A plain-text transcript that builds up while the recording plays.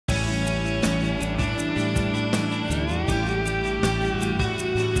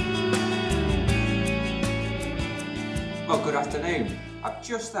I've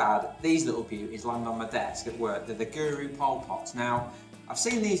just had these little beauties land on my desk at work. They're the Guru pole pots. Now, I've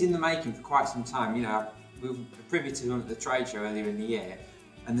seen these in the making for quite some time. You know, we were privy to them at the trade show earlier in the year,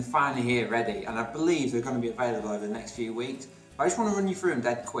 and they're finally here ready, and I believe they're going to be available over the next few weeks. But I just want to run you through them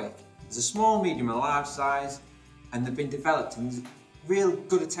dead quick. There's a small, medium and large size, and they've been developed, and there's real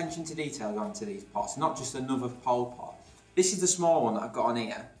good attention to detail going to these pots, not just another pole pot. This is the small one that I've got on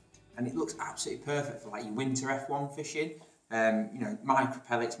here, and it looks absolutely perfect for like your winter F1 fishing. You know, micro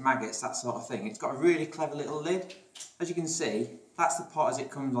pellets, maggots, that sort of thing. It's got a really clever little lid. As you can see, that's the pot as it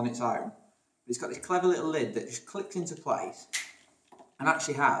comes on its own. It's got this clever little lid that just clicks into place and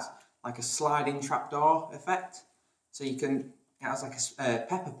actually has like a sliding trapdoor effect. So you can, it has like a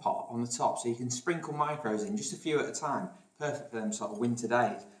pepper pot on the top, so you can sprinkle micros in, just a few at a time. Perfect for them sort of winter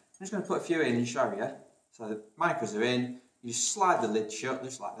days. I'm just going to put a few in and show you. So the micros are in, you just slide the lid shut,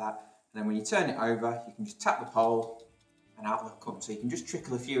 just like that. And then when you turn it over, you can just tap the pole and out they'll come. So you can just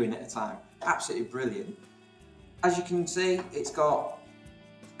trickle a few in at a time. Absolutely brilliant. As you can see, it's got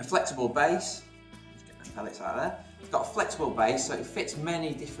a flexible base. Just get the pellets out of there. It's got a flexible base, so it fits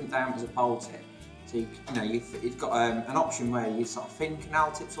many different diameters of pole tip. So you've got an option where your sort of thin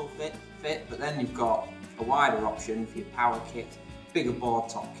canal tips will fit, but then you've got a wider option for your power kit, bigger board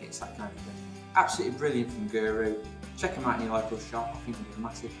top kits, that kind of thing. Absolutely brilliant from Guru. Check them out in your local shop. I think it'll be a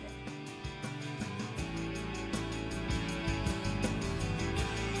massive hit.